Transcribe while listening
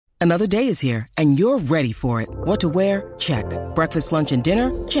Another day is here, and you're ready for it. What to wear? Check. Breakfast, lunch, and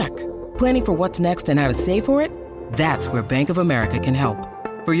dinner? Check. Planning for what's next and how to save for it? That's where Bank of America can help.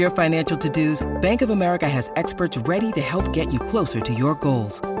 For your financial to-dos, Bank of America has experts ready to help get you closer to your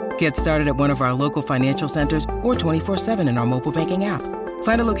goals. Get started at one of our local financial centers or 24/7 in our mobile banking app.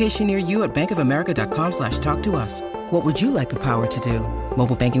 Find a location near you at bankofamerica.com/talktous. What would you like the power to do?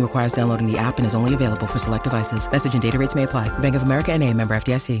 Mobile banking requires downloading the app and is only available for select devices. Message and data rates may apply. Bank of America N.A., member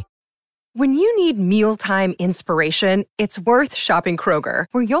FDIC. When you need mealtime inspiration, it's worth shopping Kroger,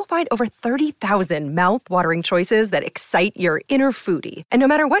 where you'll find over 30,000 mouth-watering choices that excite your inner foodie. And no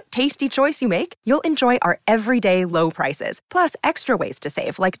matter what tasty choice you make, you'll enjoy our everyday low prices, plus extra ways to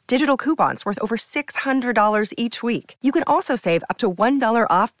save, like digital coupons worth over $600 each week. You can also save up to $1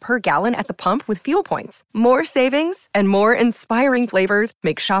 off per gallon at the pump with fuel points. More savings and more inspiring flavors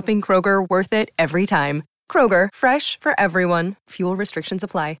make shopping Kroger worth it every time. Kroger, fresh for everyone. Fuel restrictions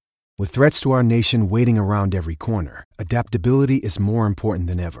apply. With threats to our nation waiting around every corner, adaptability is more important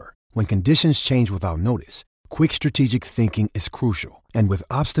than ever. When conditions change without notice, quick strategic thinking is crucial. And with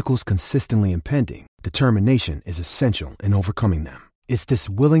obstacles consistently impending, determination is essential in overcoming them. It's this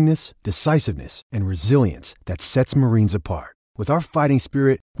willingness, decisiveness, and resilience that sets Marines apart. With our fighting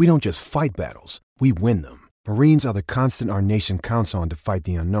spirit, we don't just fight battles, we win them. Marines are the constant our nation counts on to fight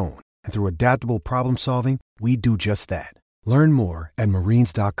the unknown. And through adaptable problem solving, we do just that. Learn more at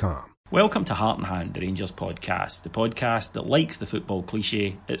marines.com. Welcome to Heart and Hand, the Rangers podcast, the podcast that likes the football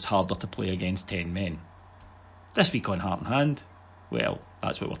cliche, it's harder to play against 10 men. This week on Heart and Hand, well,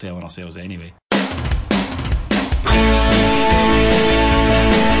 that's what we're telling ourselves anyway.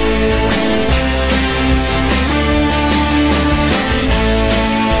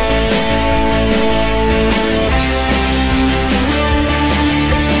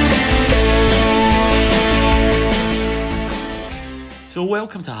 So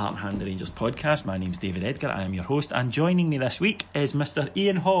welcome to Heart and Hand, the Rangers podcast. My name's David Edgar, I am your host, and joining me this week is Mr.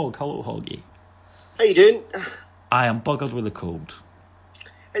 Ian Hogg. Hello, Hoggy. How you doing? I am buggered with a cold.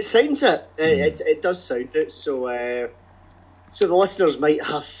 It sounds it. It does sound it. So the listeners might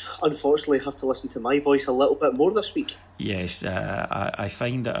unfortunately have to listen to my voice a little bit more this week. Yes, I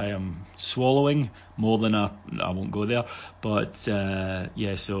find that I am swallowing more than I won't go there, but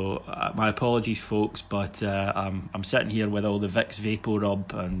so my apologies, folks, but I'm sitting here with all the Vicks Vapor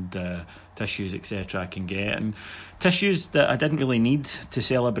Rub and tissues, etc. I can get, and tissues that I didn't really need to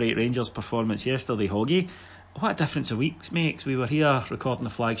celebrate Rangers' performance yesterday, Hoggy. What a difference a week makes. We were here recording the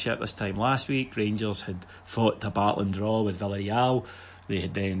flagship this time last week. Rangers had fought a battling draw with Villarreal. They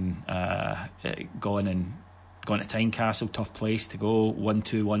had then gone to Tynecastle, tough place to go,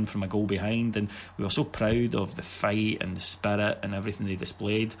 1-2-1 from a goal behind, and we were so proud of the fight and the spirit and everything they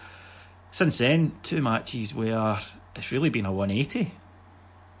displayed. Since then, 2 matches where it's really been a 180.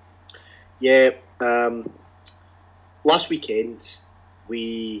 Yeah, last weekend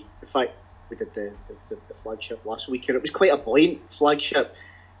we did the flagship last week, and it was quite a buoyant flagship.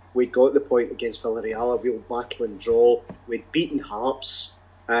 We'd got the point against Villarreal, a real battling draw. We'd beaten Hearts.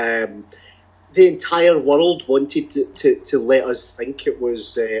 The entire world wanted to let us think it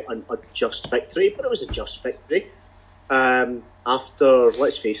was a just victory, but it was a just victory. After,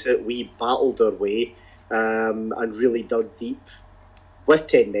 let's face it, we battled our way and really dug deep with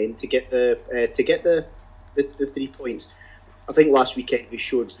 10 men to get the 3 points. I think last weekend we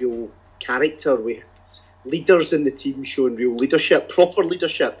showed real character. We had leaders in the team showing real leadership, proper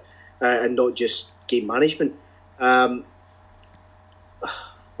leadership, and not just game management.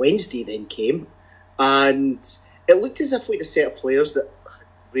 Wednesday then came, and it looked as if we had a set of players that had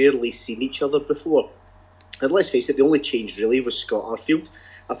rarely seen each other before. And let's face it, the only change really was Scott Arfield.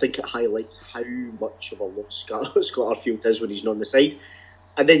 I think it highlights how much of a loss Scott Arfield is when he's not on the side.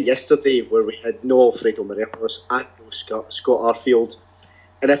 And then yesterday, where we had no Alfredo Morelos and no Scott Arfield,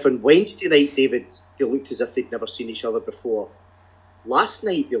 and if on Wednesday night, David, they looked as if they'd never seen each other before,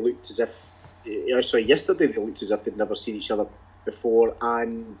 yesterday they looked as if they'd never seen each other before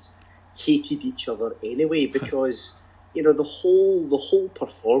and hated each other anyway, because the whole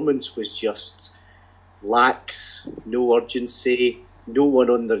performance was just lax, no urgency, no one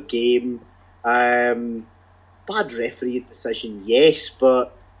on their game. Bad referee decision, yes,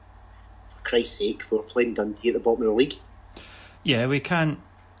 but for Christ's sake, we're playing Dundee at the bottom of the league. Yeah, we can't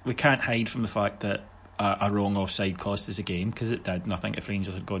hide from the fact that a wrong offside cost us a game, because it did. And I think if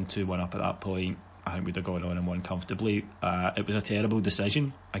Rangers had gone 2-1 up at that point, I think we'd have gone on and won comfortably. It was a terrible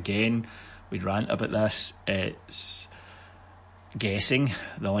decision. Again, we'd rant about this. guessing.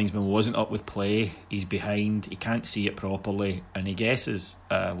 The linesman wasn't up with play, he's behind, he can't see it properly, and he guesses,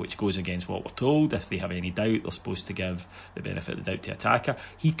 which goes against what we're told. If they have any doubt, they're supposed to give the benefit of the doubt to attacker.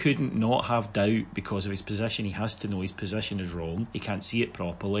 He couldn't not have doubt because of his position. He has to know his position is wrong, he can't see it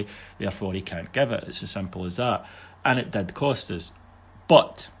properly, therefore he can't give it. It's as simple as that. And it did cost us.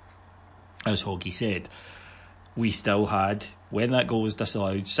 But, as Hoggy said, we still had, when that goal was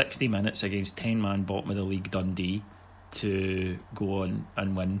disallowed, 60 minutes against 10-man bottom of the league Dundee to go on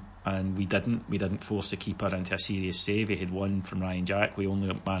and win, and we didn't force the keeper into a serious save. He had one from Ryan Jack. We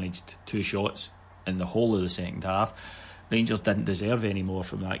only managed 2 shots in the whole of the second half. Rangers didn't deserve any more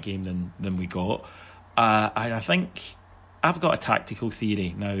from that game than we got, and I think I've got a tactical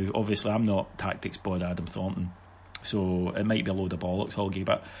theory. Now obviously I'm not tactics bod Adam Thornton, so it might be a load of bollocks, Hoggy,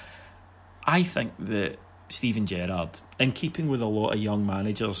 but I think that Steven Gerrard, in keeping with a lot of young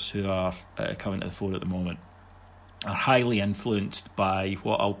managers who are coming to the fore at the moment, are highly influenced by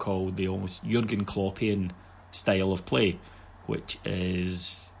what I'll call the almost Jurgen Kloppian style of play, which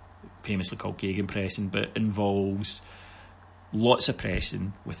is famously called gegenpressing, but involves lots of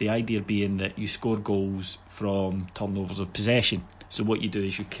pressing, with the idea being that you score goals from turnovers of possession. So what you do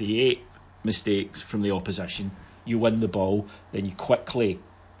is you create mistakes from the opposition, you win the ball, then you quickly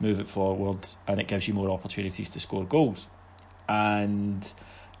move it forward, and it gives you more opportunities to score goals. And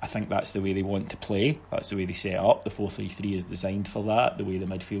I think that's the way they want to play. That's the way they set up. The 4-3-3 is designed for that, the way the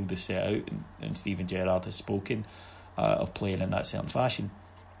midfield is set out, and Steven Gerrard has spoken of playing in that certain fashion.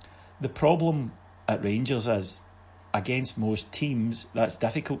 The problem at Rangers is, against most teams, that's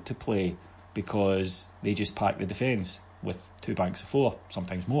difficult to play because they just pack the defence with 2 banks of 4,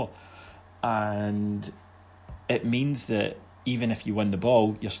 sometimes more. And it means that even if you win the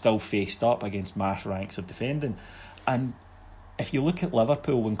ball, you're still faced up against mass ranks of defending. And if you look at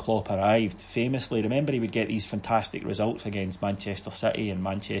Liverpool when Klopp arrived, famously, remember he would get these fantastic results against Manchester City and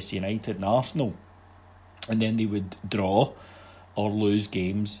Manchester United and Arsenal, and then they would draw or lose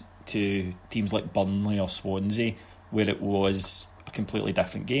games to teams like Burnley or Swansea, where it was a completely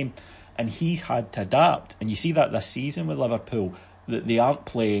different game. And he's had to adapt, and you see that this season with Liverpool, that they aren't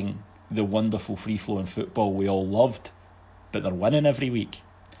playing the wonderful free-flowing football we all loved, but they're winning every week.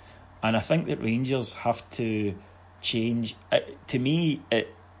 And I think that Rangers have to change. To me,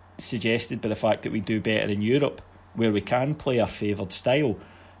 it suggested by the fact that we do better in Europe, where we can play our favoured style,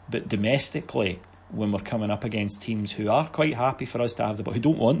 but domestically, when we're coming up against teams who are quite happy for us to have the ball, who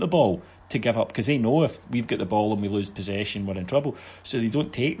don't want the ball to give up, because they know if we've got the ball and we lose possession, we're in trouble, so they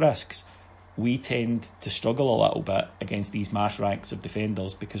don't take risks. We tend to struggle a little bit against these mass ranks of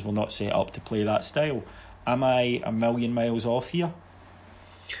defenders because we're not set up to play that style. Am I a million miles off here?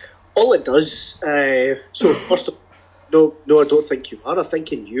 All it does, so first of all, no, I don't think you are. I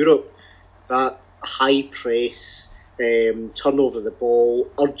think in Europe, that high press, turnover of the ball,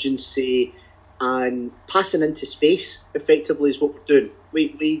 urgency, and passing into space effectively is what we're doing.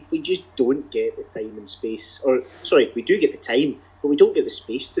 We just don't get the time and space, or sorry, we do get the time, but we don't get the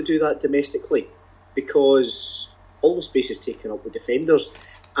space to do that domestically because all the space is taken up with defenders.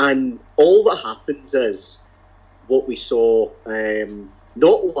 And all that happens is what we saw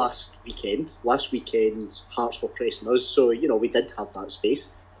not last weekend. Last weekend, Hearts were pressing us, so we did have that space.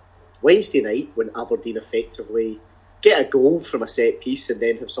 Wednesday night, when Aberdeen effectively get a goal from a set piece and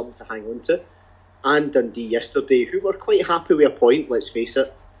then have something to hang on to, and Dundee yesterday, who were quite happy with a point, let's face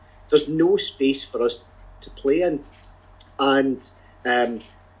it, there's no space for us to play in. And I'm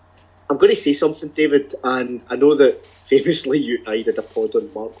going to say something, David, and I know that famously I did a pod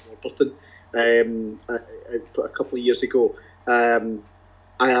on Mark Warburton a couple of years ago.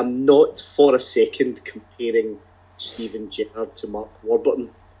 I am not for a second comparing Steven Gerrard to Mark Warburton,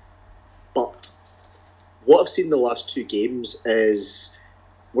 but what I've seen the last 2 games is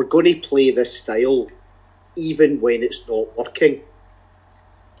we're going to play this style even when it's not working,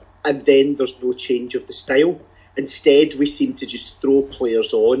 and then there's no change of the style. Instead, we seem to just throw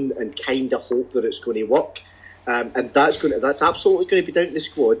players on and kind of hope that it's going to work, and that's absolutely going to be down to the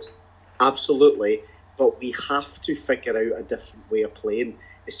squad, absolutely. But we have to figure out a different way of playing,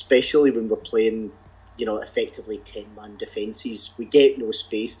 especially when we're playing, effectively 10-man defences. We get no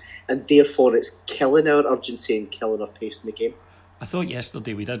space, and therefore it's killing our urgency and killing our pace in the game. I thought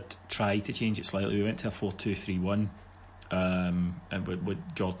yesterday we did try to change it slightly. We went to a 4-2-3-1, and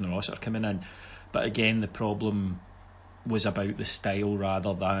with Jordan Rossiter coming in. But again, the problem was about the style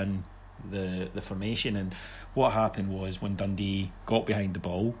rather than the formation. And what happened was, when Dundee got behind the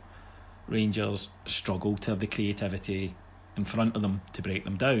ball, Rangers struggled to have the creativity in front of them to break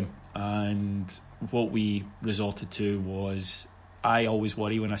them down. And what we resorted to was, I always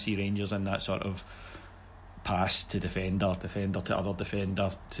worry when I see Rangers in that sort of pass to defender, defender to other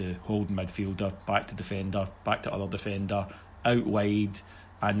defender, to holding midfielder, back to defender, back to other defender, out wide,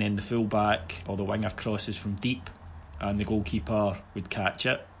 and then the full-back or the winger crosses from deep, and the goalkeeper would catch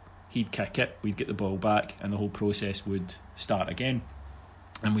it, he'd kick it, we'd get the ball back, and the whole process would start again.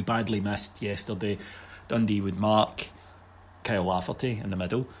 And we badly missed yesterday. Dundee would mark Kyle Lafferty in the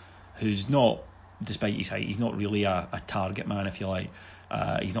middle, who's not, despite his height, he's not really a target man, if you like.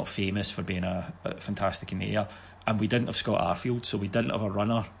 He's not famous for being a fantastic in the air. And we didn't have Scott Arfield, so we didn't have a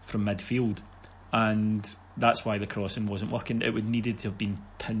runner from midfield. And that's why the crossing wasn't working. It would needed to have been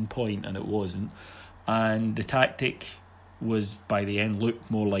pinpoint, and it wasn't. And the tactic was, by the end,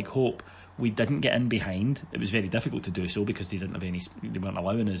 looked more like hope. We didn't get in behind. It was very difficult to do so because they weren't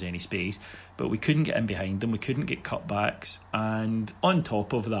allowing us any space. But we couldn't get in behind them. We couldn't get cutbacks. And on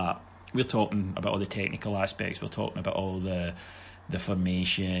top of that, we're talking about all the technical aspects. We're talking about all the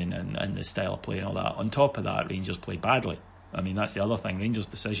formation and the style of play and all that. On top of that, Rangers played badly. I mean, that's the other thing. Rangers'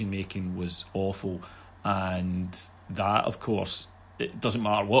 decision making was awful, and that, of course, it doesn't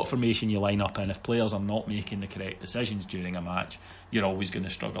matter what formation you line up in. If players are not making the correct decisions during a match, you're always going to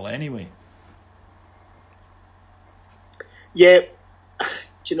struggle anyway. Yeah, do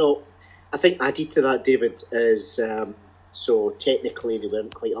you know, I think added to that, David, is so technically they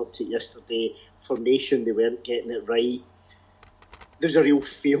weren't quite up to it yesterday. Formation, they weren't getting it right. There's a real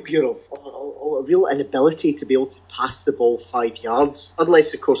failure of a real inability to be able to pass the ball 5 yards,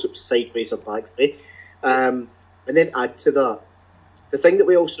 unless of course it was sideways or back way. And then add to that, the thing that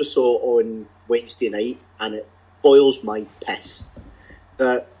we also saw on Wednesday night, and it boils my piss,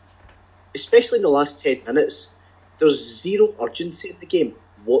 that especially in the last 10 minutes, there's zero urgency in the game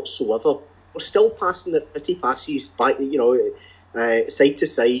whatsoever. We're still passing the pretty passes back, side to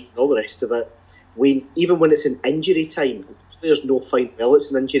side and all the rest of it. Even when it's in injury time, players know fine well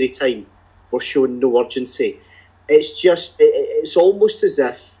it's an injury time, we're showing no urgency. It's just, it's almost as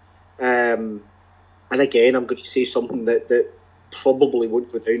if, and again, I'm going to say something that probably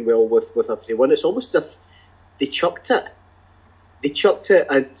won't go down well with everyone. It's almost as if they chucked it. They chucked it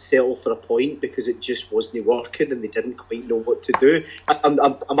and settled for a point because it just wasn't working and they didn't quite know what to do. I'm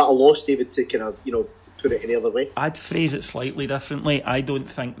at a loss, David, to kind of, put it any other way. I'd phrase it slightly differently. I don't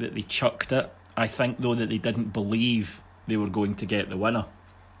think that they chucked it. I think, though, that they didn't believe they were going to get the winner,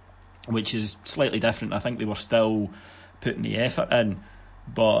 which is slightly different. I think they were still putting the effort in,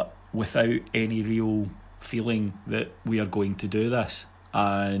 but without any real feeling that we are going to do this.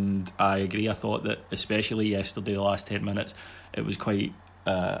 And I agree. I thought that, especially yesterday, the last 10 minutes, it was quite.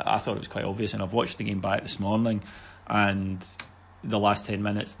 I thought it was quite obvious. And I've watched the game back this morning, and the last 10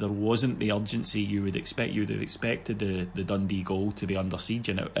 minutes there wasn't the urgency you would expect. You would have expected the Dundee goal to be under siege,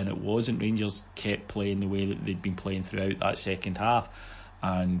 and it wasn't. Rangers kept playing the way that they'd been playing throughout that second half,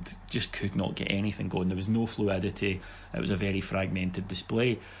 and just could not get anything going. There was no fluidity. It was a very fragmented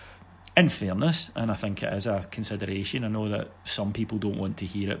display. In fairness, and I think it is a consideration, I know that some people don't want to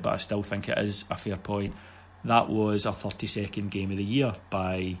hear it, but I still think it is a fair point. That was our 32nd game of the year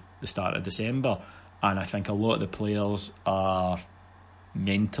by the start of December, and I think a lot of the players are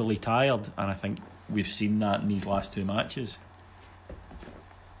mentally tired, and I think we've seen that in these last two matches.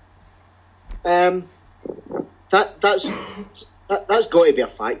 That's got to be a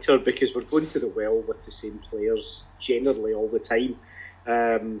factor, because we're going to the well with the same players generally all the time.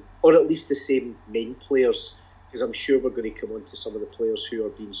 Or at least the same main players, because I'm sure we're going to come on to some of the players who are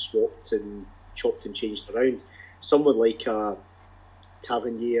being swapped and chopped and changed around. Someone like a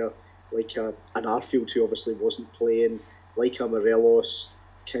Tavernier, like an Arfield, who obviously wasn't playing, like a Morelos,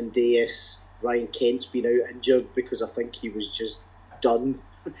 Candeias, Ryan Kent's been out injured because I think he was just done.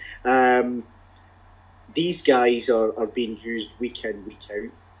 These guys are being used week in, week out.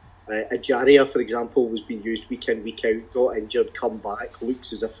 Ajaria, for example, was being used week in, week out, got injured, come back,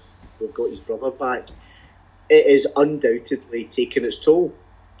 looks as if we've got his brother back. It is undoubtedly taking its toll.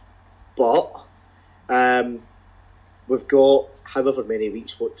 But we've got however many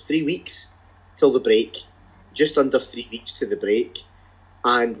weeks, 3 weeks till the break, just under 3 weeks to the break,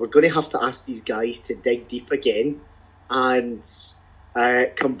 and we're going to have to ask these guys to dig deep again and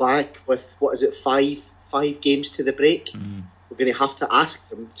come back with, five games to the break. We're going to have to ask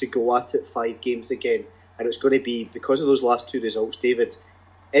them to go at it 5 games again. And it's going to be, because of those last 2 results, David,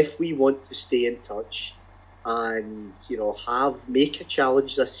 if we want to stay in touch and, make a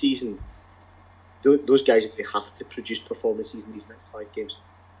challenge this season, those guys are going to have to produce performances in these next 5 games.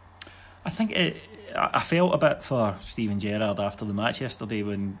 I think I felt a bit for Steven Gerrard after the match yesterday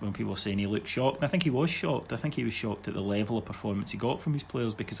when people were saying he looked shocked. And I think he was shocked. I think he was shocked at the level of performance he got from his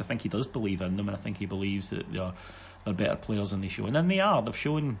players, because I think he does believe in them, and I think he believes that they're better players than they show. And then they are. They've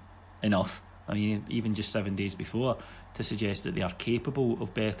shown enough. I mean, even just 7 days before, to suggest that they are capable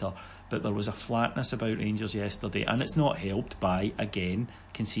of better. But there was a flatness about Rangers yesterday, and it's not helped by, again,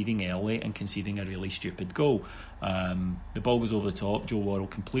 conceding early and conceding a really stupid goal. The ball goes over the top, Joe Worrall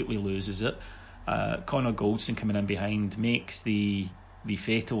completely loses it. Connor Goldson coming in behind makes the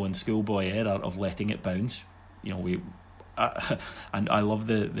fatal and schoolboy error of letting it bounce. You know, and I love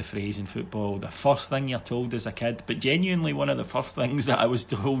the phrase in football, the first thing you're told as a kid, but genuinely one of the first things that I was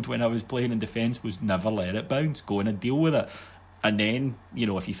told when I was playing in defence was never let it bounce, go in and deal with it. And then, you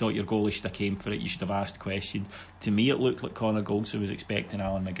know, if you thought your goalie should have came for it, you should have asked questions. To me, it looked like Connor Goldson was expecting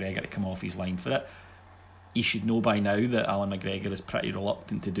Alan McGregor to come off his line for it. He should know by now that Alan McGregor is pretty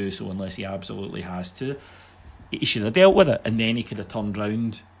reluctant to do so unless he absolutely has to. He should have dealt with it, and then he could have turned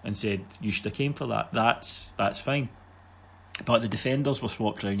round and said, you should have came for that. That's fine. But the defenders were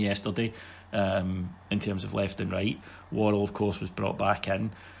swapped around yesterday in terms of left and right. Worrall, of course, was brought back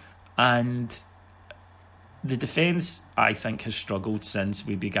in. And the defence, I think, has struggled since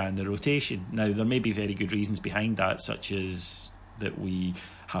we began the rotation. Now, there may be very good reasons behind that, such as that we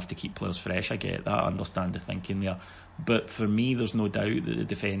have to keep players fresh. I get that, I understand the thinking there. But for me, there's no doubt that the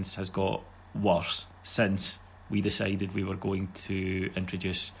defence has got worse since we decided we were going to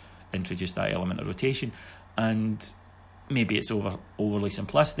introduce that element of rotation. And maybe it's overly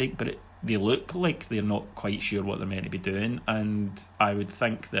simplistic, but they look like they're not quite sure what they're meant to be doing. And I would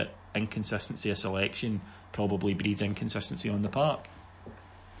think that inconsistency of selection probably breeds inconsistency on the park.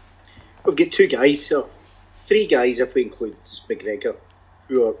 We've got three guys if we include McGregor,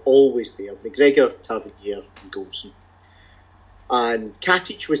 who are always there. McGregor, Tavernier and Goldson. And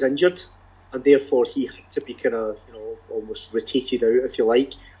Katic was injured, and therefore he had to be kind of, almost rotated out, if you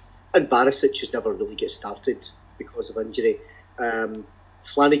like. And Barisic has never really get started because of injury.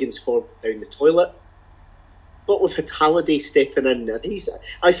 Flanagan's fallen down the toilet. But we've had Halliday stepping in, and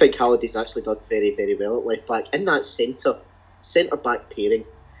I think Halliday's actually done very, very well at left back. In that centre back pairing,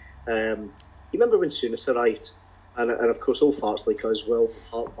 you remember when Souness arrived, and of course all farts like us will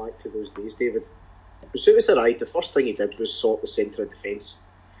hark back to those days, David. When Souness arrived, the first thing he did was sort the centre of defence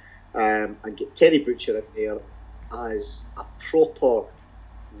and get Terry Butcher in there as a proper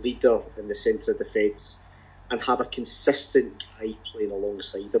leader in the centre of defence and have a consistent guy playing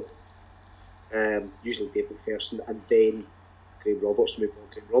alongside him. Usually Dave McPherson, and then Graham Roberts, move on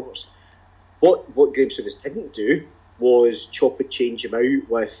Graham Roberts. What Graham Souness didn't do was chop and change him out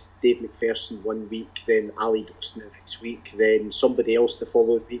with Dave McPherson one week, then Ali Dawson the next week, then somebody else the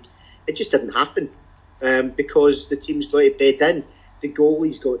following week. It just didn't happen because the team's got to bed in. The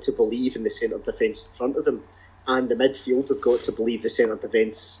goalie's got to believe in the centre defence in front of them, and the midfield have got to believe the centre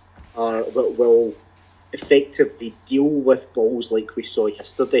defence will effectively deal with balls like we saw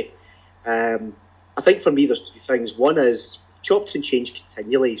yesterday. I think for me there's two things. One is chopped and changed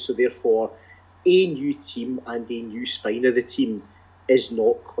continually, so therefore a new team and a new spine of the team is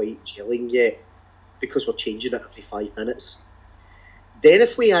not quite gelling yet because we're changing it every 5 minutes. Then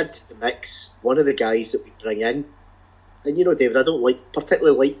if we add to the mix one of the guys that we bring in, and David, I don't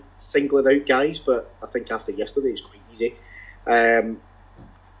particularly like singling out guys, but I think after yesterday it's quite easy.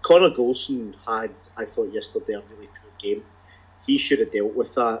 Connor Goldson had, I thought yesterday, a really poor game. He should have dealt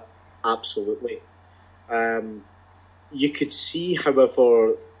with that, absolutely. You could see,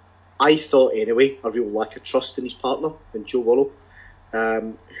 however, I thought anyway, a real lack of trust in his partner, in Joe Worrall,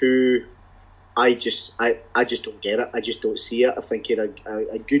 who I just don't get it. I just don't see it. I think he had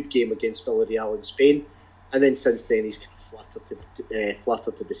a good game against Villarreal in Spain, and then since then he's kind of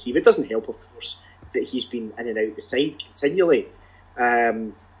flattered to deceive. It doesn't help, of course, that he's been in and out the side continually.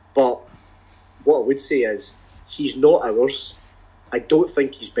 But what I would say is he's not ours. I don't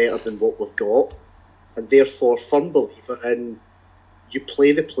think he's better than what we've got, and therefore firm believer in you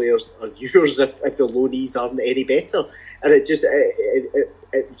play the players that are yours if the loanees aren't any better. And it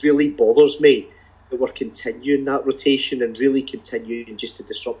really bothers me that we're continuing that rotation and really continuing just to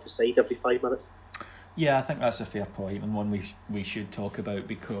disrupt the side every 5 minutes. Yeah, I think that's a fair point, and one we should talk about,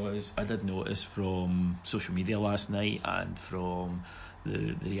 because I did notice from social media last night and from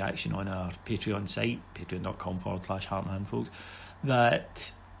the reaction on our Patreon site, patreon.com/HeartandHandFolks,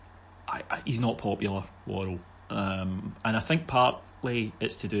 that he's not popular, Worrall. And I think partly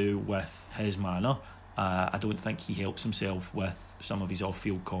it's to do with his manner. I don't think he helps himself with some of his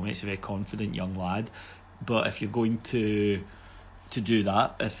off-field comments. He's a very confident young lad, but if you're going to do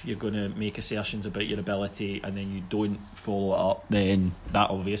that, if you're going to make assertions about your ability and then you don't follow it up, then that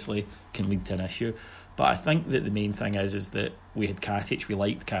obviously can lead to an issue. But I think that the main thing is that we had Katic, we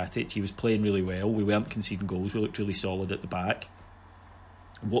liked Katic, he was playing really well, we weren't conceding goals, we looked really solid at the back.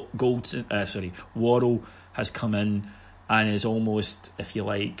 Worrall has come in and is almost, if you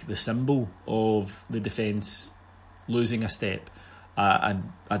like, the symbol of the defence losing a step.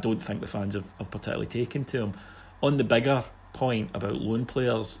 And I don't think the fans have particularly taken to him. On the bigger point about loan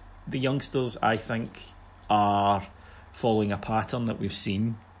players, the youngsters, I think, are following a pattern that we've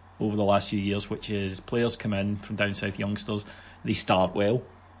seen over the last few years, which is players come in from down south, youngsters, they start well,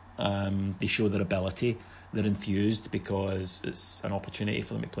 they show their ability, they're enthused because it's an opportunity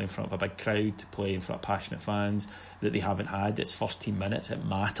for them to play in front of a big crowd, to play in front of passionate fans that they haven't had. It's first team minutes, it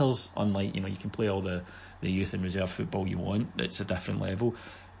matters, unlike, you can play all the youth and reserve football you want, it's a different level.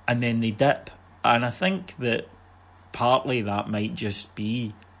 And then they dip, and I think that partly that might just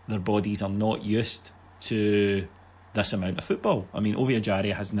be their bodies are not used to this amount of football. I mean, Ovie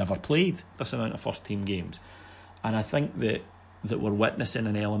Ejaria has never played this amount of first team games, and I think that we're witnessing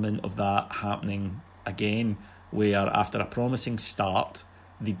an element of that happening again, where after a promising start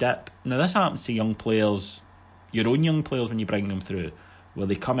they dip. Now this happens to young players, your own young players, when you bring them through, where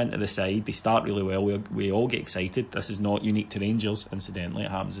they come into the side, they start really well, we all get excited. This is not unique to Rangers, incidentally,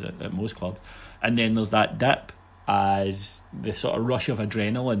 it happens at most clubs, and then there's that dip as the sort of rush of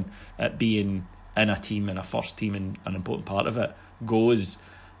adrenaline at being in a team, in a first team, and an important part of it goes,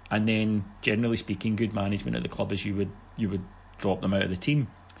 and then generally speaking, good management at the club is you would drop them out of the team.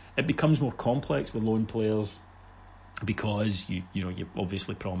 It becomes more complex with loan players because you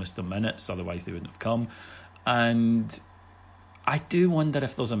obviously promised them minutes, otherwise they wouldn't have come. And I do wonder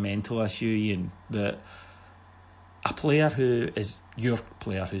if there's a mental issue, Ian, that a player who is your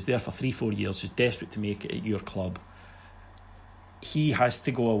player, who's there for 3-4 years, who's desperate to make it at your club, he has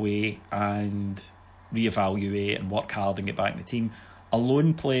to go away and reevaluate and work hard and get back in the team. A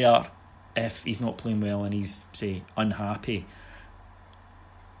lone player, if he's not playing well and he's, say, unhappy,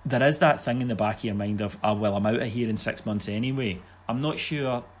 there is that thing in the back of your mind of, well, I'm out of here in 6 months anyway. I'm not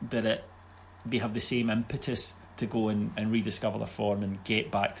sure that they have the same impetus to go and rediscover their form and get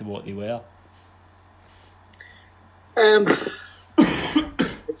back to what they were.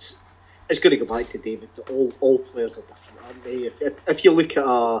 It's going to go back to David. All players are different, aren't they? If you look at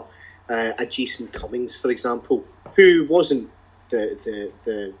a Jason Cummings, for example, who wasn't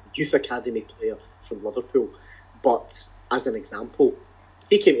the youth academy player from Liverpool, but as an example,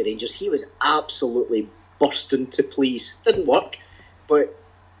 he came to Rangers. He was absolutely bursting to please. Didn't work, but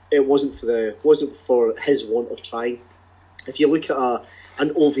it wasn't for his want of trying. If you look at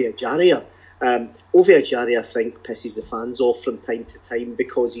an Ovie Ejaria, Ovie Ejaria, I think, pisses the fans off from time to time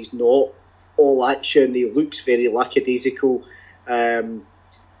because he's not all action. He looks very lackadaisical, and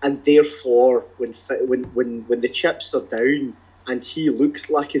therefore, when the chips are down and he looks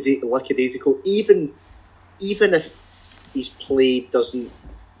lackadaisical, even if his play doesn't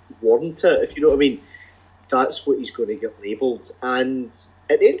warrant it, if you know what I mean, that's what he's going to get labelled. And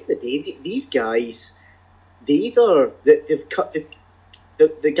at the end of the day, these guys, they've cut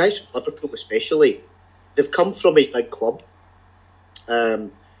the guys from Liverpool especially, they've come from a big club,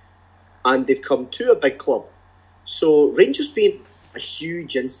 and they've come to a big club. So Rangers being a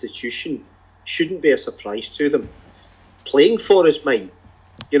huge institution shouldn't be a surprise to them. Playing for us might,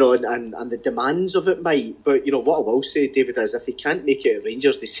 and the demands of it might. But what I will say, David, is if they can't make it at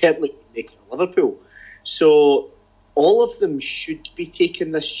Rangers, they certainly can make it at Liverpool. So all of them should be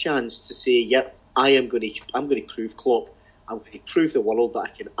taking this chance to say, "Yep, I'm going to prove Klopp. I'm going to prove the world that I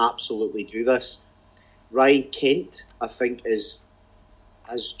can absolutely do this." Ryan Kent, I think, has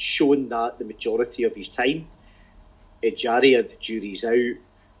shown that the majority of his time. Ejaria, the jury's out,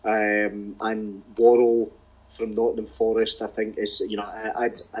 and Worrell from Nottingham Forest, I think, is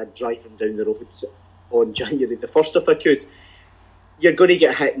I'd drive him down the road on January the 1st if I could. You're going to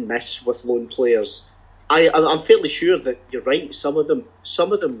get hit and miss with loan players. I'm fairly sure that you're right. Some of them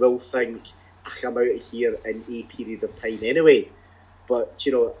will think, I'm out of here in a period of time anyway. But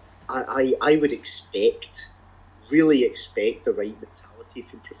I would really expect the right mentality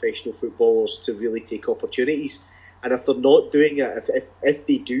from professional footballers to really take opportunities. And if they're not doing it, if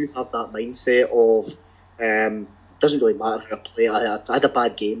they do have that mindset of doesn't really matter how I play, I had a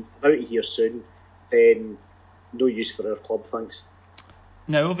bad game, I'm out of here soon, then no use for our club, thanks.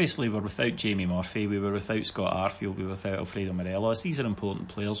 Now, obviously, we're without Jamie Murphy, we were without Scott Arfield, we were without Alfredo Morelos. These are important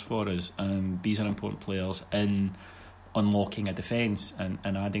players for us, and these are important players in unlocking a defence and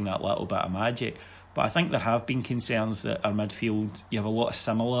adding that little bit of magic. But I think there have been concerns that our midfield, you have a lot of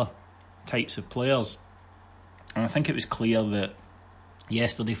similar types of players. And I think it was clear that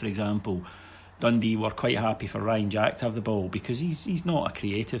yesterday, for example, Dundee were quite happy for Ryan Jack to have the ball because he's not a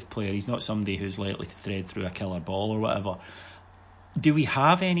creative player. He's not somebody who's likely to thread through a killer ball or whatever. Do we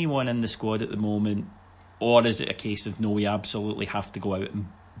have anyone in the squad at the moment, or is it a case of no, we absolutely have to go out and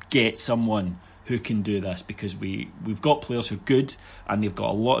get someone who can do this, because we've got players who are good and they've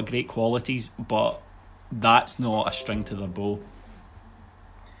got a lot of great qualities, but that's not a string to their bow.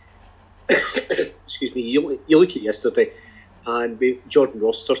 Excuse me. You look at yesterday, and Jordan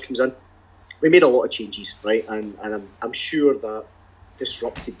Rossiter comes in. We made a lot of changes, right? And I'm sure that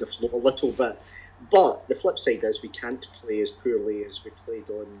disrupted the flow a little bit. But the flip side is we can't play as poorly as we played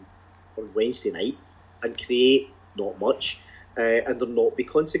on Wednesday night and create not much, and there not be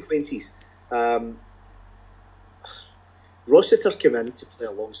consequences. Rossiter came in to play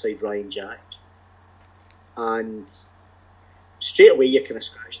alongside Ryan Jack, and straight away you're kind of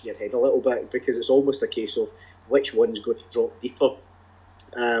scratching your head a little bit, because it's almost a case of which one's going to drop deeper.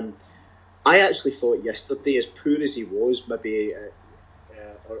 I actually thought yesterday, as poor as he was, maybe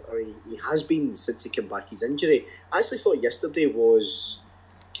or he has been since he came back his injury, I actually thought yesterday was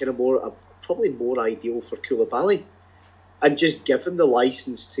kind of probably more ideal for Koulibaly, and just given the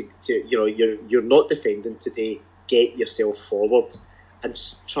licence to you're not defending today, get yourself forward and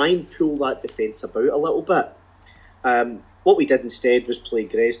try and pull that defence about a little bit. What we did instead was play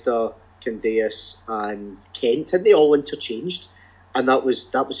Grezda, Candeias and Kent, and they all interchanged, and that was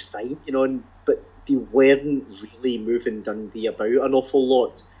fine, but they weren't really moving Dundee about an awful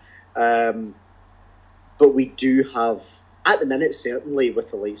lot. But we do have, at the minute certainly,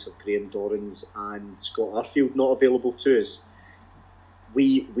 with the likes of Graham Dorrans and Scott Arfield not available to us,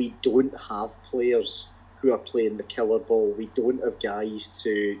 we don't have players who are playing the killer ball. We don't have guys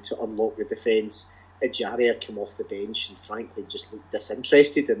to unlock the defence. Ejaria come off the bench and frankly just looked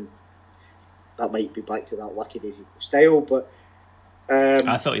disinterested, and that might be back to that lucky daisy style, but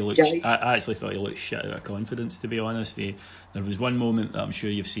I thought he looked. I actually thought he looked shit out of confidence, to be honest. There was one moment that I'm sure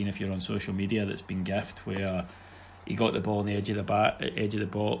you've seen if you're on social media that's been gift, where he got the ball on the edge of the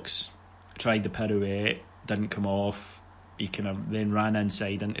box, tried the pirouette, didn't come off. He kind of then ran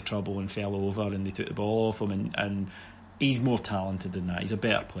inside into trouble and fell over, and they took the ball off him. And he's more talented than that. He's a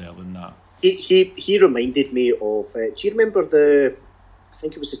better player than that. He reminded me of. Do you remember I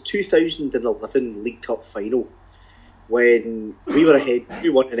think it was the 2011 League Cup final, when we were ahead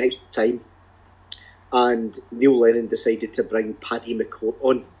 2-1 in extra time, and Neil Lennon decided to bring Paddy McCourt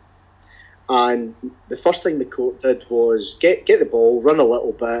on. And the first thing McCourt did was get the ball, run a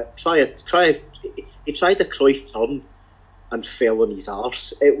little bit, he tried a Cruyff turn and fell on his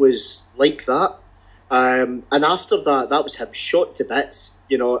arse. It was like that. And after that was him shot to bits,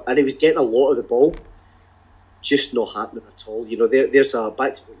 and he was getting a lot of the ball, just not happening at all. There's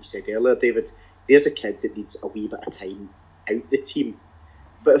back to what you said earlier, David, there's a kid that needs a wee bit of time out the team.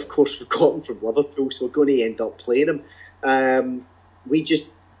 But of course we've got him from Liverpool, so we're going to end up playing him.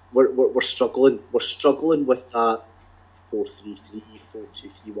 We're struggling. We're struggling with that 4-3-3,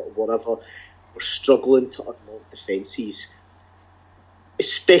 4-2-3, whatever. We're struggling to unlock defences,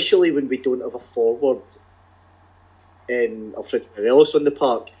 especially when we don't have a forward in Alfredo Morelos on the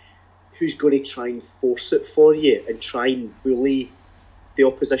park who's going to try and force it for you and try and bully the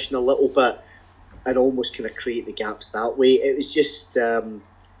opposition a little bit and almost kind of create the gaps that way. It was just poor,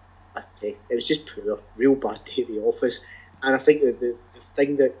 real bad day at the office. And I think that the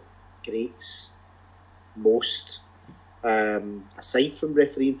thing that grates most, aside from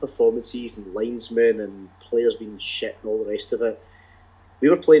refereeing performances and linesmen and players being shit and all the rest of it, we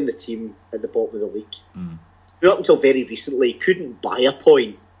were playing the team at the bottom of the league, who up until very recently couldn't buy a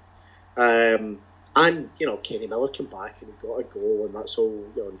point. And Kenny Miller came back and he got a goal, and that's all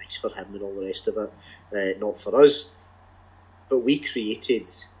nice for him and all the rest of it. Not for us, but we created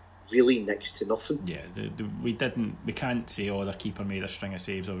really next to nothing. Yeah, we didn't. We can't say, the keeper made a string of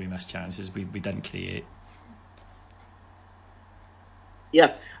saves or we missed chances. We didn't create.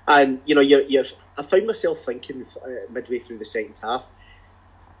 Yeah, and I found myself thinking midway through the second half,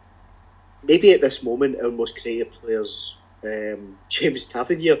 maybe at this moment our most creative players, James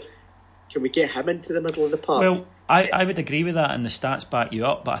Tavernier, can we get him into the middle of the park? Well, I would agree with that, and the stats back you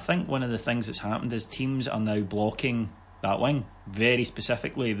up, but I think one of the things that's happened is teams are now blocking that wing, very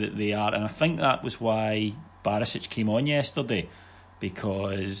specifically that they are, and I think that was why Barisic came on yesterday,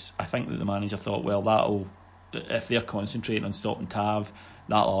 because I think that the manager thought, well, if they're concentrating on stopping Tav,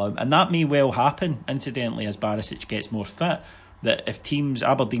 that'll allow him. And that may well happen, incidentally, as Barisic gets more fit, that if teams,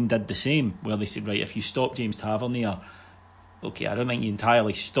 Aberdeen did the same, where they said, right, if you stop James Tavernier, okay, I don't think you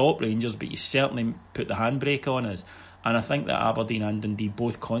entirely stop Rangers, but you certainly put the handbrake on us. And I think that Aberdeen and Dundee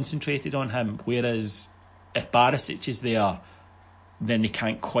both concentrated on him, whereas if Barisic is there, then they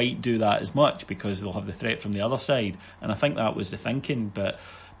can't quite do that as much because they'll have the threat from the other side. And I think that was the thinking. But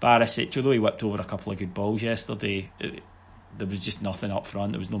Barisic, although he whipped over a couple of good balls yesterday, there was just nothing up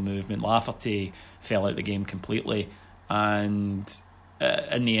front. There was no movement. Lafferty fell out the game completely, and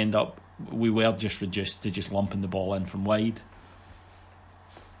in the end up we were just reduced to just lumping the ball in from wide.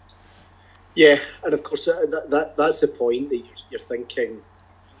 Yeah, and of course that's the point that you're thinking,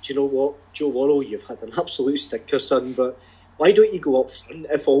 do you know what, Joe Worrell, you've had an absolute stinker, son, but why don't you go up front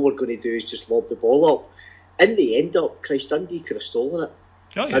if all we're going to do is just lob the ball up? In the end up, Christ, Dundee could have stolen it.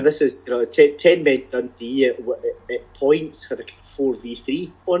 Oh, yeah. And this is, 10 men Dundee at points had a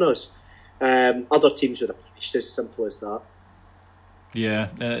 4v3 on us. Other teams would have finished as simple as that. Yeah,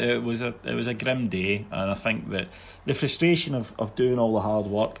 it was a grim day, and I think that the frustration of doing all the hard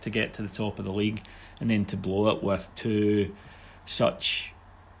work to get to the top of the league and then to blow it with two such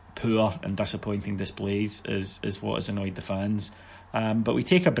poor and disappointing displays is what has annoyed the fans. But we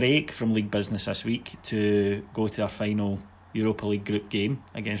take a break from league business this week to go to our final Europa League group game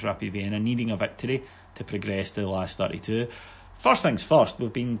against Rapid Vienna, needing a victory to progress to the last 32. First things first,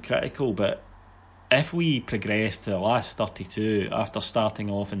 we've been critical, but if we progress to the last 32 after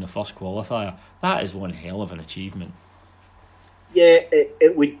starting off in the first qualifier, that is one hell of an achievement. Yeah,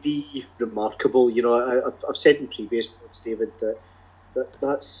 it would be remarkable. I've said in previous pods, David,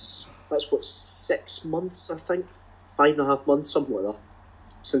 that's what, 6 months, I think, 5.5 months, something like that,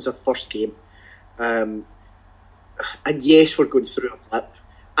 since our first game. And yes, we're going through a blip.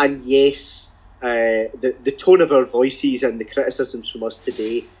 And yes, the tone of our voices and the criticisms from us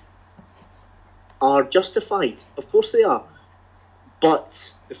today are justified. Of course they are.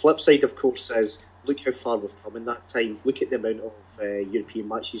 But the flip side, of course, is look how far we've come in that time. Look at the amount of European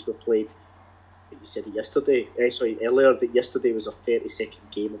matches we've played. You said it earlier, that yesterday was our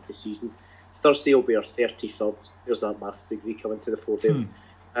 32nd game of the season. Thursday will be our 33rd. There's that maths degree coming to the fore there.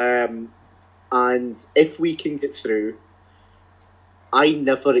 And if we can get through, I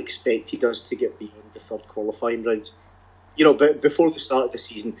never expected us to get beyond the third qualifying round. But before the start of the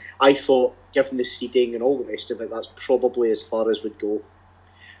season, I thought, given the seeding and all the rest of it, that's probably as far as we'd go.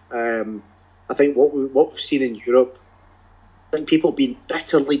 I think what we've seen in Europe, I think people being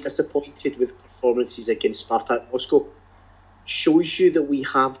bitterly disappointed with performances against Spartak Moscow, shows you that we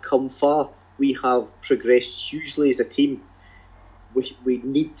have come far. We have progressed hugely as a team. We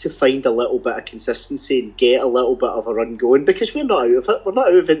need to find a little bit of consistency and get a little bit of a run going, because we're not out of it. We're not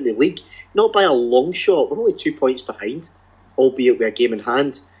out of it in the league, not by a long shot. We're only 2 points behind, albeit with a game in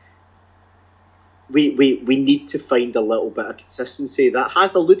hand. We need to find a little bit of consistency. That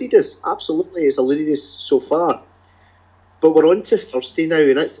has eluded us, absolutely, has eluded us so far. But we're on to Thursday now,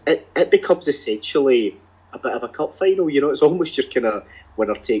 and it becomes essentially a bit of a cup final. It's almost your kind of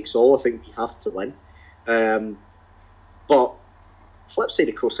winner takes all. I think we have to win. But flip side,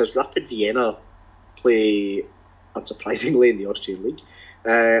 of course, is Rapid Vienna play, unsurprisingly, in the Austrian League.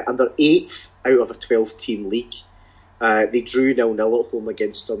 And they're 8th out of a 12-team league. They drew 0-0 at home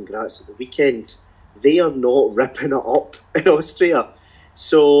against Sturm Graz at the weekend. They are not ripping it up in Austria.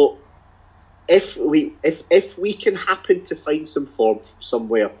 So if we can happen to find some form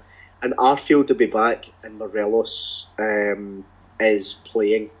somewhere, and Arfield will be back and Morelos is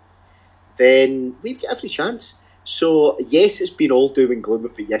playing, then we've got every chance. So yes, it's been all doom and gloom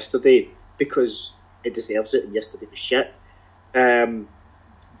about yesterday, because it deserves it, and yesterday was shit.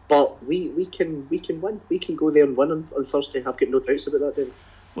 But we can win. We can go there and win on Thursday. I've got no doubts about that, David.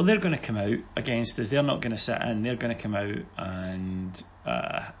 Well, they're going to come out against us. They're not going to sit in. They're going to come out, and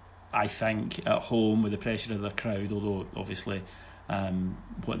I think at home with the pressure of the crowd, although obviously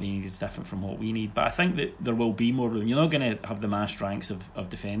what they need is different from what we need. But I think that there will be more room. You're not going to have the massed ranks of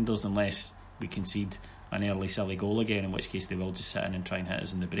defenders unless we concede an early silly goal again, in which case they will just sit in and try and hit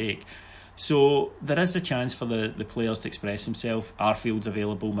us in the break. So there is a chance for the players to express themselves. Arfield's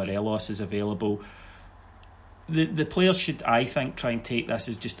available, Morelos is available. The players should, I think, try and take this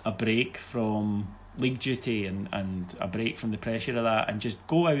as just a break from league duty and a break from the pressure of that, and just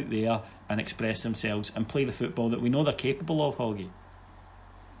go out there and express themselves and play the football that we know they're capable of, Hoggy.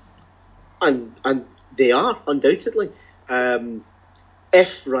 And they are, undoubtedly.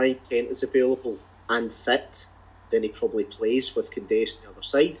 If Ryan Kent is available and fit, then he probably plays with Koundé on the other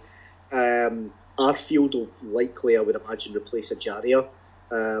side. Arfield will likely, I would imagine, replace Ajaria.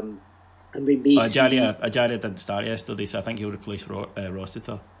 And we may Ajaria didn't start yesterday, so I think he'll replace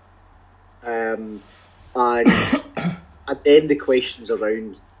Rosita. And then the questions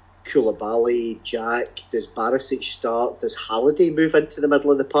around Koulibaly, Jack, does Barisic start? Does Halliday move into the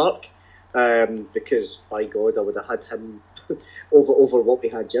middle of the park? Because, by God, I would have had him over what we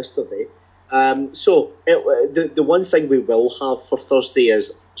had yesterday. So the one thing we will have for Thursday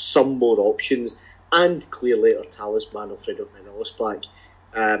is some more options, and clearly our talisman Alfredo Morelos back.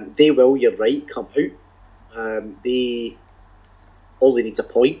 They will, you're right, come out. All they need is a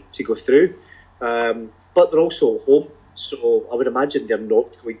point to go through. But they're also at home. So I would imagine they're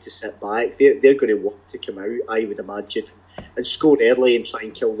not going to sit back. They're going to want to come out, I would imagine, and score early and try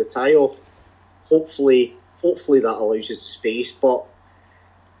and kill the tie off. Hopefully that allows us space. But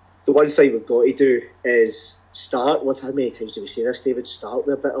the one thing we've got to do is start with, how many times do we say this, David? Start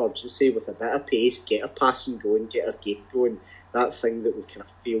with a bit of urgency, with a bit of pace, get our passing going, get our game going. That thing that we've kind of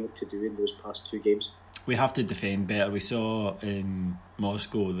failed to do in those past 2 games. We have to defend better. We saw in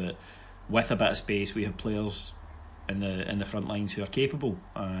Moscow that with a bit of space, we have players in the front lines who are capable,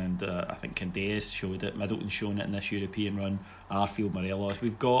 and I think Candeias showed it, Middleton's shown it in this European run, Arfield, Morelos.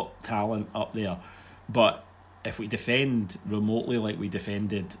 We've got talent up there, but if we defend remotely like we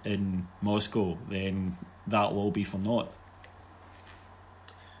defended in Moscow, then that will all be for naught.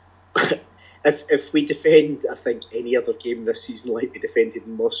 If we defend, I think, any other game this season like we defended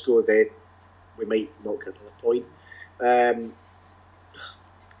in Moscow, then we might not get to the point.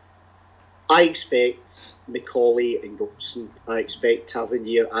 I expect McCauley and Goldson. I expect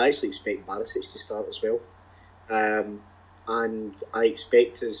Tavernier. I actually expect Barisic to start as well. And I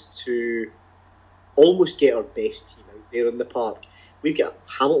expect us to almost get our best team out there in the park. We've got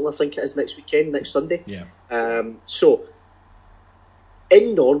Hamilton, I think it is, next Sunday. Yeah. So,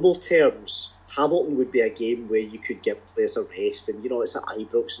 in normal terms, Hamilton would be a game where you could give players a rest, and it's at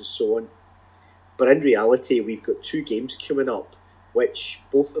Ibrox and so on. But in reality, we've got 2 games coming up, which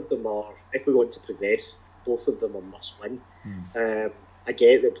both of them are, if we want to progress, both of them are must win. I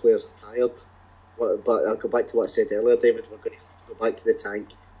get that players are tired, but I'll go back to what I said earlier, David. We're going to have to go back to the tank.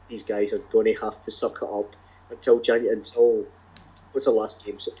 These guys are going to have to suck it up until what's the last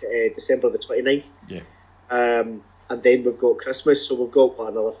game? December the 29th. Yeah. And then we've got Christmas, so we've got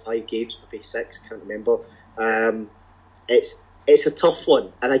another 5 games, maybe 6, can't remember. It's a tough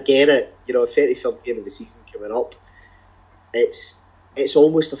one, and I get it. A 35th game of the season coming up. It's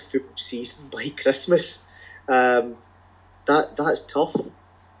almost a full season by Christmas. That's tough.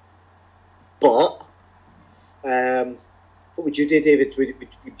 But what would you do, David?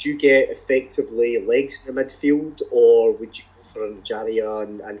 Would you get effectively legs in the midfield, or would you go for Jaria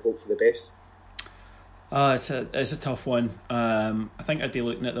and hope for the best? It's a tough one. I think I'd be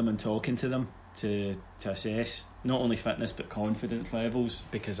looking at them and talking to them to assess not only fitness but confidence levels,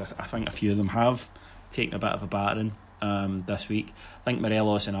 because I think a few of them have taken a bit of a battering this week. I think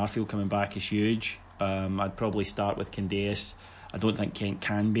Morelos and Arfield coming back is huge. I'd probably start with Candeias. I don't think Kent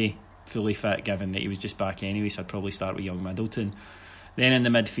can be fully fit given that he was just back anyway, so I'd probably start with young Middleton. Then in the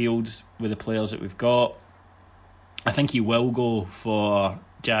midfield, with the players that we've got, I think he will go for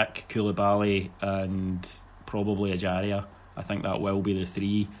Jack Koulibaly and probably Ajaria. I think that will be the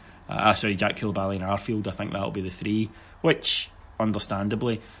 3. Jack Koulibaly and Arfield. I think that will be the 3, which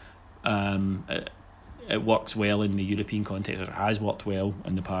understandably it works well in the European context. It has worked well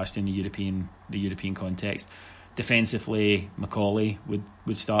in the past in the European context. Defensively, McCauley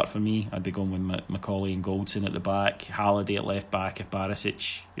would start for me. I'd be going with McCauley and Goldson at the back, Halliday at left back. If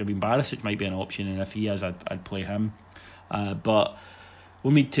Barisic, Barisic might be an option, and if he is, I'd play him. But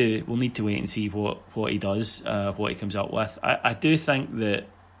we'll need to wait and see what he does, what he comes up with. I do think that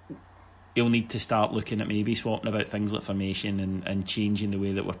he'll need to start looking at maybe swapping about things like formation and changing the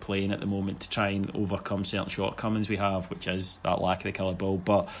way that we're playing at the moment to try and overcome certain shortcomings we have, which is that lack of the killer ball.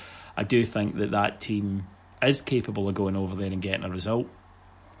 But I do think that team is capable of going over there and getting a result.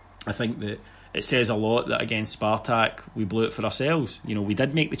 I think that it says a lot that against Spartak we blew it for ourselves. We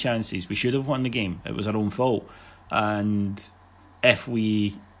did make the chances. We should have won the game. It was our own fault. And if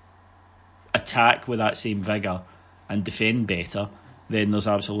we attack with that same vigour and defend better, then there's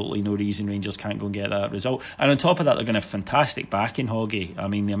absolutely no reason Rangers can't go and get that result. And on top of that, they're going to have fantastic backing, Hoggy. I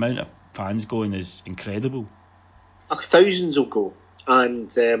mean, the amount of fans going is incredible. Thousands will go,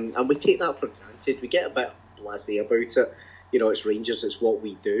 and we take that for granted. We get a bit blasé about it. It's Rangers, it's what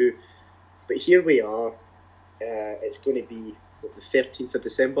we do. But here we are. It's going to be the 13th of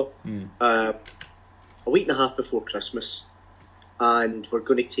December, a week and a half before Christmas, and we're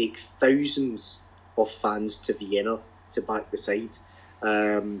going to take thousands of fans to Vienna to back the side.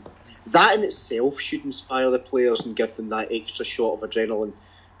 That in itself should inspire the players and give them that extra shot of adrenaline.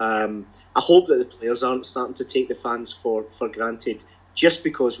 I hope that the players aren't starting to take the fans for granted just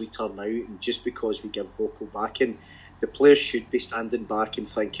because we turn out and just because we give vocal backing. The players should be standing back and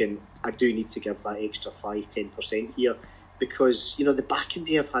thinking, I do need to give that extra 5-10% here, because the backing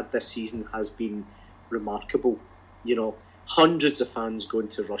they have had this season has been remarkable. Hundreds of fans going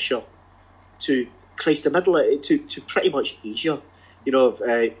to Russia, to to pretty much Asia.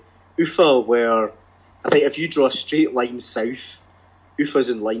 Ufa, where I think if you draw a straight line south, Ufa's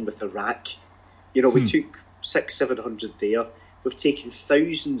in line with Iraq. We took 600-700 there. We've taken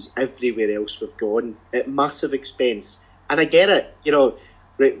thousands everywhere else we've gone at massive expense. And I get it,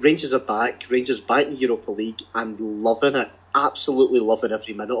 Rangers are back. Rangers back in the Europa League and loving it. Absolutely loving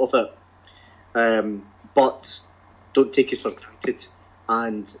every minute of it. But don't take us for granted.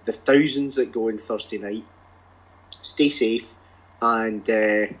 And the thousands that go in Thursday night, stay safe. And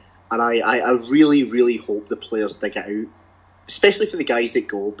I really, really hope the players dig it out, especially for the guys that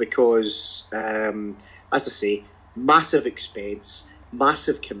go, because, as I say, massive expense,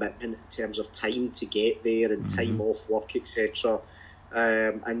 massive commitment in terms of time to get there and time off work, etc.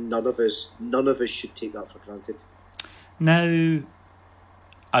 And none of us should take that for granted. Now,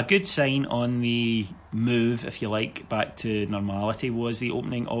 a good sign on the move, if you like, back to normality was the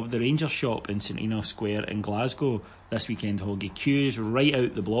opening of the Rangers shop in St Enoch Square in Glasgow this weekend, Hoggy. Queues right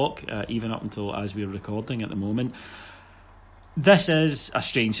out the block, even up until as we're recording at the moment. This is a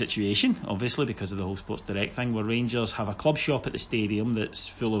strange situation, obviously, because of the whole Sports Direct thing, where Rangers have a club shop at the stadium that's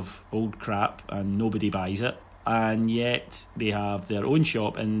full of old crap and nobody buys it. And yet they have their own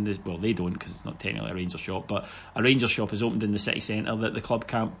shop in the, well, they don't because it's not technically a Rangers shop, but a Rangers shop is opened in the city centre that the club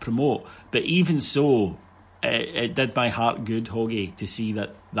can't promote. But even so, it did my heart good, Hoggy, to see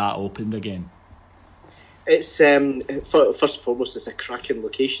that opened again. It's first and foremost, it's a cracking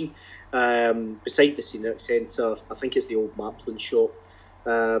location. Beside the Scenic Centre, I think it's the old Maplin shop.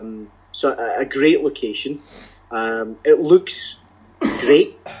 So a great location. It looks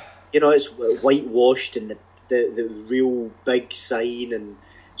great. It's whitewashed and the real big sign, and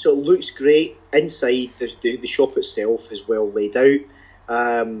so it looks great. Inside, the shop itself is well laid out,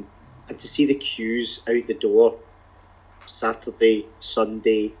 and to see the queues out the door Saturday,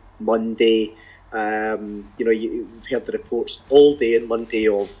 Sunday, Monday, you've heard the reports all day on Monday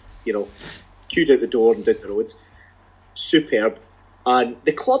of queued out the door and down the road. Superb. And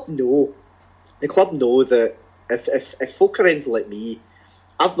the club know that if folk are anything like me,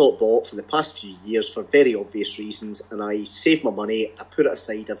 I've not bought for the past few years for very obvious reasons, and I save my money, I put it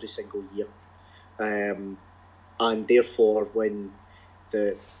aside every single year. And therefore, when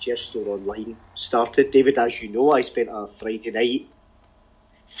the Jet Store Online started, David, as you know, I spent a Friday night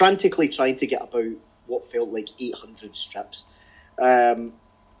frantically trying to get about what felt like 800 strips.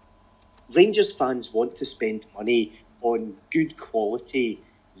 Rangers fans want to spend money on good quality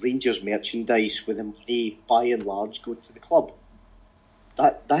Rangers merchandise, with the money by and large go to the club.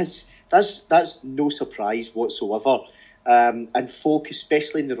 That's no surprise whatsoever. And folk,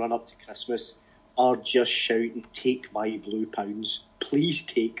 especially in the run up to Christmas, are just shouting, "Take my blue pounds, please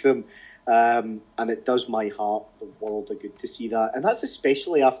take them." And it does my heart the world of good to see that. And that's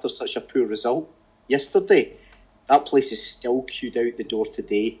especially after such a poor result yesterday. That place is still queued out the door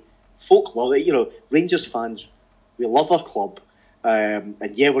today. Folk love it. Rangers fans, we love our club. And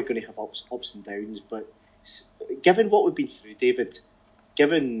yeah, we're going to have ups and downs, but given what we've been through, David,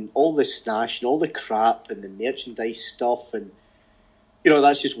 given all the stash and all the crap and the merchandise stuff, and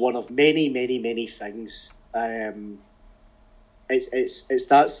that's just one of many, many, many things. It's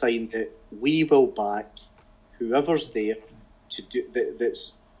that sign that we will back whoever's there to do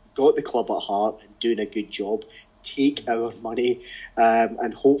that's got the club at heart and doing a good job. Take our money,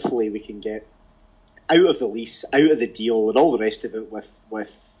 and hopefully we can get out of the lease, out of the deal, and all the rest of it with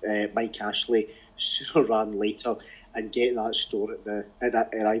Mike Ashley sooner rather than later, and get that store at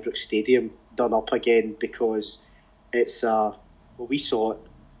Ibrox Stadium done up again, because it's we saw it.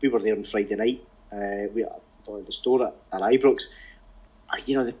 We were there on Friday night. We at the store at Ibrox.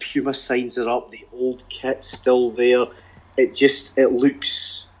 The Puma signs are up. The old kit's still there. It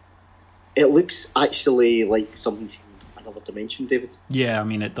looks actually like something from another dimension, David. Yeah, I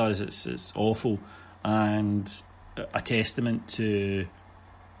mean it does. It's awful, and a testament to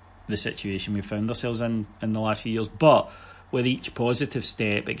the situation we found ourselves in the last few years. But with each positive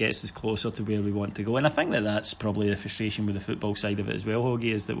step, it gets us closer to where we want to go. And I think that's probably the frustration with the football side of it as well,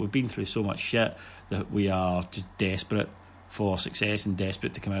 Hoggy, is that we've been through so much shit that we are just desperate for success and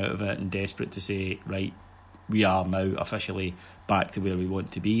desperate to come out of it and desperate to say, right, we are now officially back to where we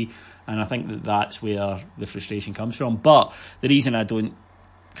want to be. And I think that's where the frustration comes from. But the reason I don't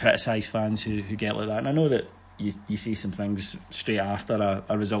criticise fans who get like that, and I know that you see some things straight after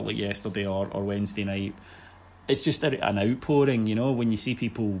a result like yesterday or Wednesday night, it's just an outpouring, when you see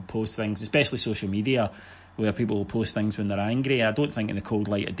people post things, especially social media, where people will post things when they're angry. I don't think in the cold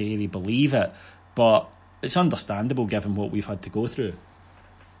light of day they believe it, but it's understandable given what we've had to go through.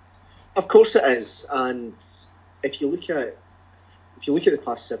 Of course it is, and if you look at the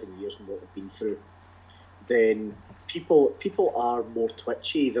past 7 years and what we've been through, then people are more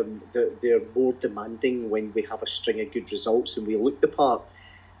twitchy, they're more demanding when we have a string of good results and we look the part.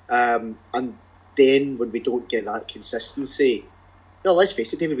 And then when we don't get that consistency, no, let's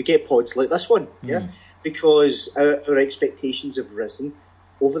face it, David, we get pods like this one, because our expectations have risen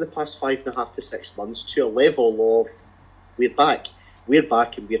over the past 5.5 to 6 months to a level of we're back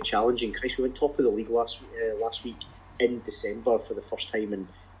and we're challenging. Christ, we went top of the league last week in December for the first time in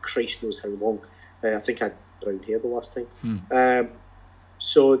Christ knows how long. I think I had brown hair the last time.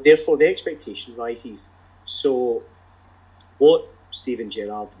 So therefore the expectation rises. So what Steven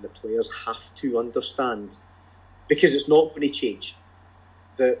Gerrard and the players have to understand, because it's not going to change,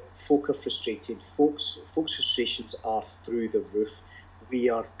 that folk are frustrated. Folks' frustrations are through the roof. We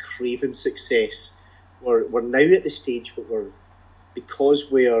are craving success. We're now at the stage where because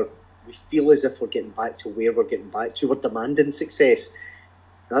we feel as if we're getting back to where we're getting back to, we're demanding success.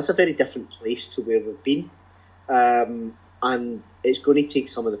 That's a very different place to where we've been. And it's going to take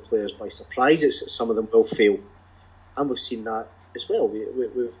some of the players by surprise. Some of them will fail. And we've seen that as well.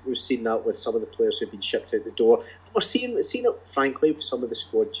 We've seen that with some of the players who've been shipped out the door. And we're seeing it, frankly, with some of the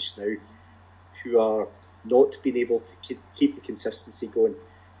squad just now who are not being able to keep the consistency going.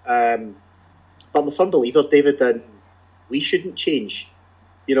 But I'm a firm believer, David, and we shouldn't change.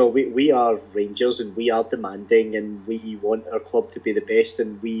 We are Rangers and we are demanding and we want our club to be the best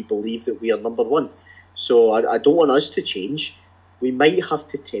and we believe that we are number one. So I don't want us to change. We might have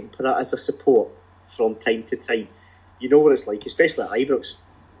to temper it as a support from time to time. You know what it's like, especially at Ibrox.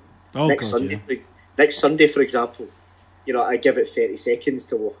 Next Sunday, for example, I give it 30 seconds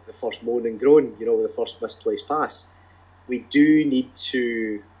to the first moan and groan, the first misplaced pass. We do need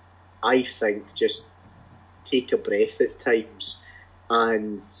to, I think, just take a breath at times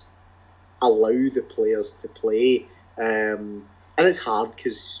and allow the players to play. And it's hard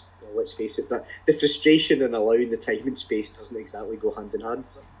because, let's face it, that the frustration in allowing the time and space doesn't exactly go hand in hand.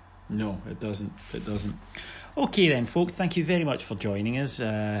 No, it doesn't. Okay then, folks, thank you very much for joining us.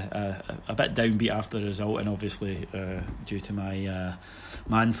 A bit downbeat after the result and obviously due to my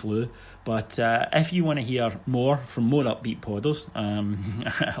man flu. But if you want to hear more from more upbeat podders,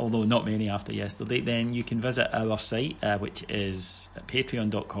 although not many after yesterday, then you can visit our site, which is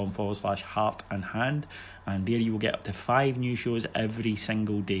patreon.com/heart and hand. And there you will get up to 5 new shows every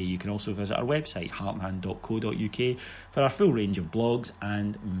single day. You can also visit our website, heartandhand.co.uk, for our full range of blogs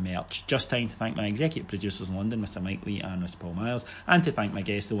and merch. Just time to thank my executive producers in London, Mr. Mike Lee and Mr. Paul Miles, and to thank my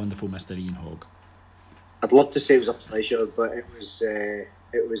guest, the wonderful Mr. Ian Hogg. I'd love to say it was a pleasure, but it was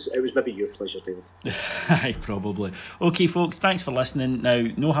maybe your pleasure, David. Aye, probably. Okay, folks, thanks for listening. Now,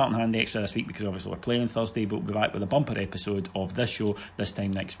 no Heart and Hand extra this week because obviously we're playing on Thursday, but we'll be back with a bumper episode of this show this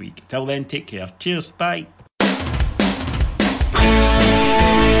time next week. Till then, take care. Cheers. Bye.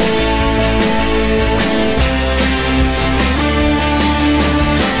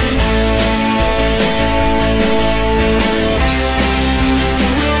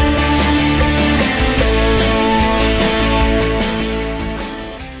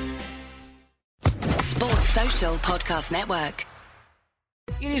 Podcast Network.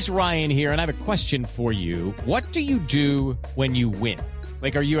 It is Ryan here, and I have a question for you. What do you do when you win?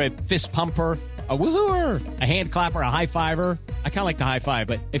 Like, are you a fist pumper, a woohooer, a hand clapper, a high fiver? I kind of like the high five,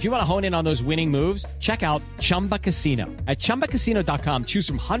 but if you want to hone in on those winning moves, check out Chumba Casino. At ChumbaCasino.com, choose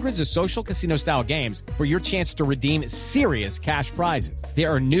from hundreds of social casino-style games for your chance to redeem serious cash prizes.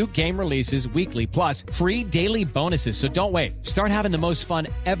 There are new game releases weekly, plus free daily bonuses, so don't wait. Start having the most fun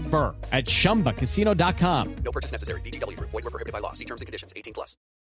ever at ChumbaCasino.com. No purchase necessary. VGW Group. Void where prohibited by law. See terms and conditions. 18+.